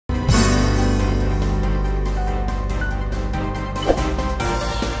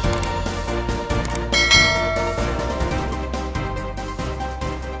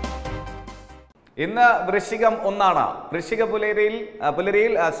ഇന്ന് വൃശ്ചികം 1 വൃശ്ചിക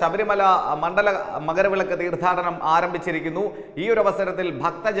പുലരിയിൽ ശബരിമല മണ്ഡല മകരവിളക്ക് തീർത്ഥാടനം ആരംഭിച്ചിരിക്കുന്നു. ഈ ഒരു അവസരത്തിൽ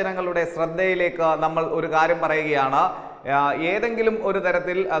ഭക്തജനങ്ങളുടെ ശ്രദ്ധയിലേക്ക് നമ്മൾ ഒരു കാര്യം പറയുകയാണ്. ഏതെങ്കിലും ഒരു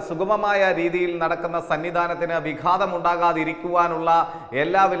തരത്തിൽ സുഗമമായ രീതിയിൽ നടക്കുന്ന സന്നിധാനത്തിന് വിഘാതമുണ്ടാകാതിരിക്കുവാനുള്ള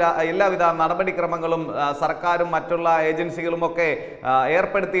എല്ലാവിധ നടപടിക്രമങ്ങളും സർക്കാരും മറ്റുള്ള ഏജൻസികളുമൊക്കെ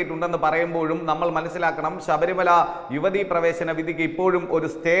ഏർപ്പെടുത്തിയിട്ടുണ്ടെന്ന് പറയുമ്പോഴും നമ്മൾ മനസ്സിലാക്കണം, ശബരിമല യുവതീ പ്രവേശന വിധിക്ക് ഇപ്പോഴും ഒരു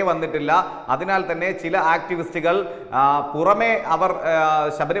സ്റ്റേ വന്നിട്ടില്ല. അതിനാൽ തന്നെ ചില ആക്ടിവിസ്റ്റുകൾ പുറമേ അവർ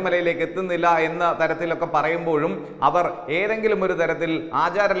ശബരിമലയിലേക്ക് എത്തുന്നില്ല എന്ന തരത്തിലൊക്കെ പറയുമ്പോഴും അവർ ഏതെങ്കിലും ഒരു തരത്തിൽ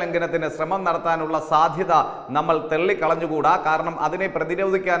ആചാര ലംഘനത്തിന് ശ്രമം നടത്താനുള്ള സാധ്യത നമ്മൾ തള്ളിക്കളഞ്ഞുകൂടാ. കാരണം അതിനെ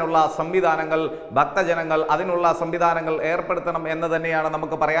പ്രതിരോധിക്കാനുള്ള സംവിധാനങ്ങൾ ഭക്തജനങ്ങൾ അതിനുള്ള സംവിധാനങ്ങൾ ഏർപ്പെടുത്തണം എന്ന് തന്നെയാണ്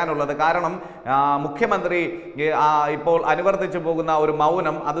നമുക്ക് പറയാനുള്ളത്. കാരണം മുഖ്യമന്ത്രി ഇപ്പോൾ അനുവർത്തിച്ചു പോകുന്ന ഒരു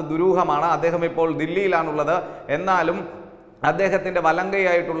മൗനം അത് ദുരൂഹമാണ്. അദ്ദേഹം ഇപ്പോൾ ദില്ലിയിലാണുള്ളത്. എന്നാലും അദ്ദേഹത്തിൻ്റെ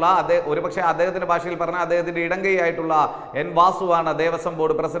വലങ്കയായിട്ടുള്ള ഒരുപക്ഷെ അദ്ദേഹത്തിൻ്റെ ഭാഷയിൽ പറഞ്ഞാൽ അദ്ദേഹത്തിൻ്റെ ഇടങ്കയായിട്ടുള്ള എൻ വാസുവാണ് ദേവസ്വം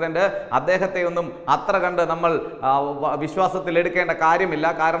ബോർഡ് പ്രസിഡന്റ്. അദ്ദേഹത്തെ ഒന്നും അത്ര കണ്ട് നമ്മൾ വിശ്വാസത്തിൽ എടുക്കേണ്ട കാര്യമില്ല.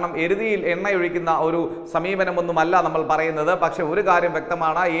 കാരണം എരുതിയിൽ എണ്ണയൊഴിക്കുന്ന ഒരു സമീപനമൊന്നുമല്ല നമ്മൾ പറയുന്നത്. പക്ഷെ ഒരു കാര്യം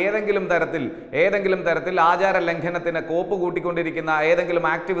വ്യക്തമാണ്, ഏതെങ്കിലും തരത്തിൽ ആചാര ലംഘനത്തിന് കോപ്പ് കൂട്ടിക്കൊണ്ടിരിക്കുന്ന ഏതെങ്കിലും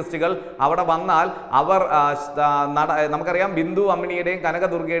ആക്ടിവിസ്റ്റുകൾ അവിടെ വന്നാൽ അവർ നമുക്കറിയാം, ബിന്ദു അമ്മിണിയുടെയും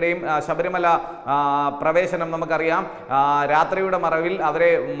കനകദുർഗയുടെയും ശബരിമല പ്രവേശനം നമുക്കറിയാം, രാത്രിയുടെ മറവിൽ അവരെ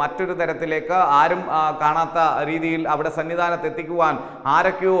മറ്റൊരു തരത്തിലേക്ക് ആരും കാണാത്ത രീതിയിൽ അവിടെ സന്നിധാനത്ത് എത്തിക്കുവാൻ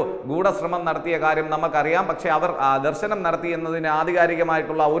ആരൊക്കെയോ ഗൂഢശ്രമം നടത്തിയ കാര്യം നമുക്കറിയാം. പക്ഷേ അവർ ദർശനം നടത്തി എന്നതിന്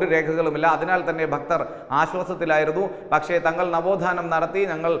ആധികാരികമായിട്ടുള്ള ഒരു രേഖകളുമില്ല. അതിനാൽ തന്നെ ഭക്തർ ആശ്വാസത്തിലായിരുന്നു. പക്ഷേ തങ്ങൾ നവോത്ഥാനം നടത്തി,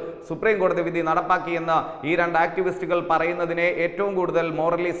 ഞങ്ങൾ സുപ്രീം കോടതി വിധി നടപ്പാക്കിയെന്ന് ഈ രണ്ട് ആക്ടിവിസ്റ്റുകൾ പറയുന്നതിനെ ഏറ്റവും കൂടുതൽ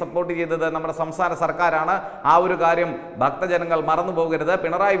മോറലി സപ്പോർട്ട് ചെയ്തത് നമ്മുടെ സംസ്ഥാന സർക്കാരാണ്. ആ ഒരു കാര്യം ഭക്തജനങ്ങൾ മറന്നു പോകരുത്.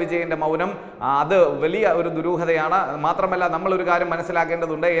 പിണറായി വിജയന്റെ മൗനം അത് വലിയ ഒരു ദുരൂഹതയാണ്. മാത്രമല്ല, നമ്മളൊരു കാര്യം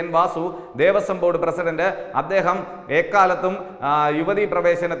മനസ്സിലാക്കേണ്ടതുണ്ട്. N Vasu Devaswom board president, അദ്ദേഹം എക്കാലത്തും യുവതീ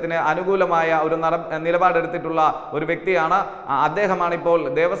പ്രവേശനത്തിന് അനുകൂലമായ ഒരു നിലപാടെടുത്തിട്ടുള്ള ഒരു വ്യക്തിയാണ്. അദ്ദേഹമാണ് ഇപ്പോൾ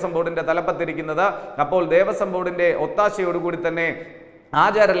ദേവസ്വം ബോർഡിന്റെ തലപ്പത്തിരിക്കുന്നത്. അപ്പോൾ ദേവസ്വം ബോർഡിന്റെ ഒത്താശയോടുകൂടി തന്നെ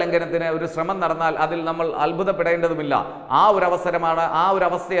ആചാര ലംഘനത്തിന് ഒരു ശ്രമം നടന്നാൽ അതിൽ നമ്മൾ അത്ഭുതപ്പെടേണ്ടതുമില്ല. ആ ഒരു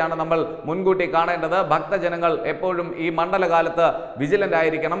അവസ്ഥയാണ് നമ്മൾ മുൻകൂട്ടി കാണേണ്ടത്. ഭക്തജനങ്ങൾ എപ്പോഴും ഈ മണ്ഡലകാലത്ത് വിജിലന്റ്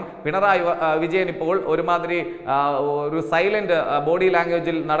ആയിരിക്കണം. പിണറായി വിജയൻ ഇപ്പോൾ ഒരുമാതിരി ഒരു സൈലന്റ് ബോഡി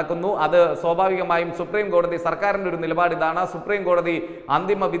ലാംഗ്വേജിൽ നടക്കുന്നു. അത് സ്വാഭാവികമായും സുപ്രീം കോടതി സർക്കാരിൻ്റെ ഒരു നിലപാട് ഇതാണ്. സുപ്രീം കോടതി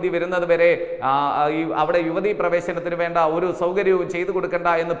അന്തിമ വിധി വരുന്നത് വരെ അവിടെ യുവതീ പ്രവേശനത്തിന് വേണ്ട ഒരു സൗകര്യവും ചെയ്തു കൊടുക്കണ്ട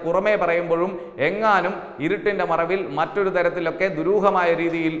എന്ന് പുറമേ പറയുമ്പോഴും എങ്ങാനും ഇരുട്ടിന്റെ മറവിൽ മറ്റൊരു തരത്തിലൊക്കെ ദുരൂഹമായ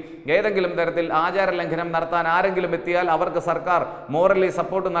രീതിയിൽ ഏതെങ്കിലും തരത്തിൽ ആചാര ലംഘനം നടത്താൻ ആരെങ്കിലും എത്തിയാൽ അവർക്ക് സർക്കാർ മോറലി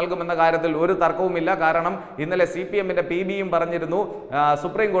സപ്പോർട്ട് നൽകുമെന്ന കാര്യത്തിൽ ഒരു തർക്കവുമില്ല. കാരണം ഇന്നലെ CPM-ന്റെ PBയും പറഞ്ഞിരുന്നു,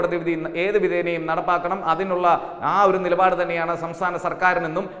 സുപ്രീം കോടതി വിധി ഏത് വിധേനയും നടപ്പാക്കണം. അതിനുള്ള ആ ഒരു നിലപാട് തന്നെയാണ് സംസ്ഥാന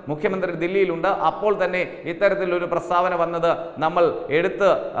സർക്കാരിനെന്നും മുഖ്യമന്ത്രി ദില്ലിയിലുണ്ട്. അപ്പോൾ തന്നെ ഇത്തരത്തിലൊരു പ്രസ്താവന വന്നത് നമ്മൾ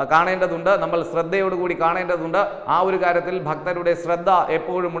എടുത്ത് കാണേണ്ടതുണ്ട്, നമ്മൾ ശ്രദ്ധയോടുകൂടി കാണേണ്ടതുണ്ട്. ആ ഒരു കാര്യത്തിൽ ഭക്തരുടെ ശ്രദ്ധ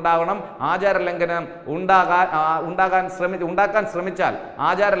എപ്പോഴും ഉണ്ടാകണം. ആചാര ലംഘനം ഉണ്ടാക്കാൻ ശ്രമിച്ചാൽ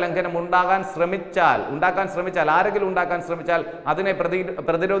ആചാര ലംഘനം ഉണ്ടാക്കാൻ ശ്രമിച്ചാൽ ആരെങ്കിലും ഉണ്ടാക്കാൻ ശ്രമിച്ചാൽ അതിനെ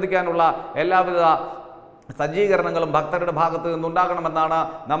പ്രതിരോധിക്കാനുള്ള എല്ലാവിധ സജ്ജീകരണങ്ങളും ഭക്തരുടെ ഭാഗത്ത് നിന്നുണ്ടാകണമെന്നാണ്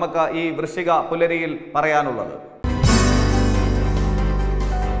നമുക്ക് ഈ വൃശ്ചിക പുലരിയിൽ പറയാനുള്ളത്.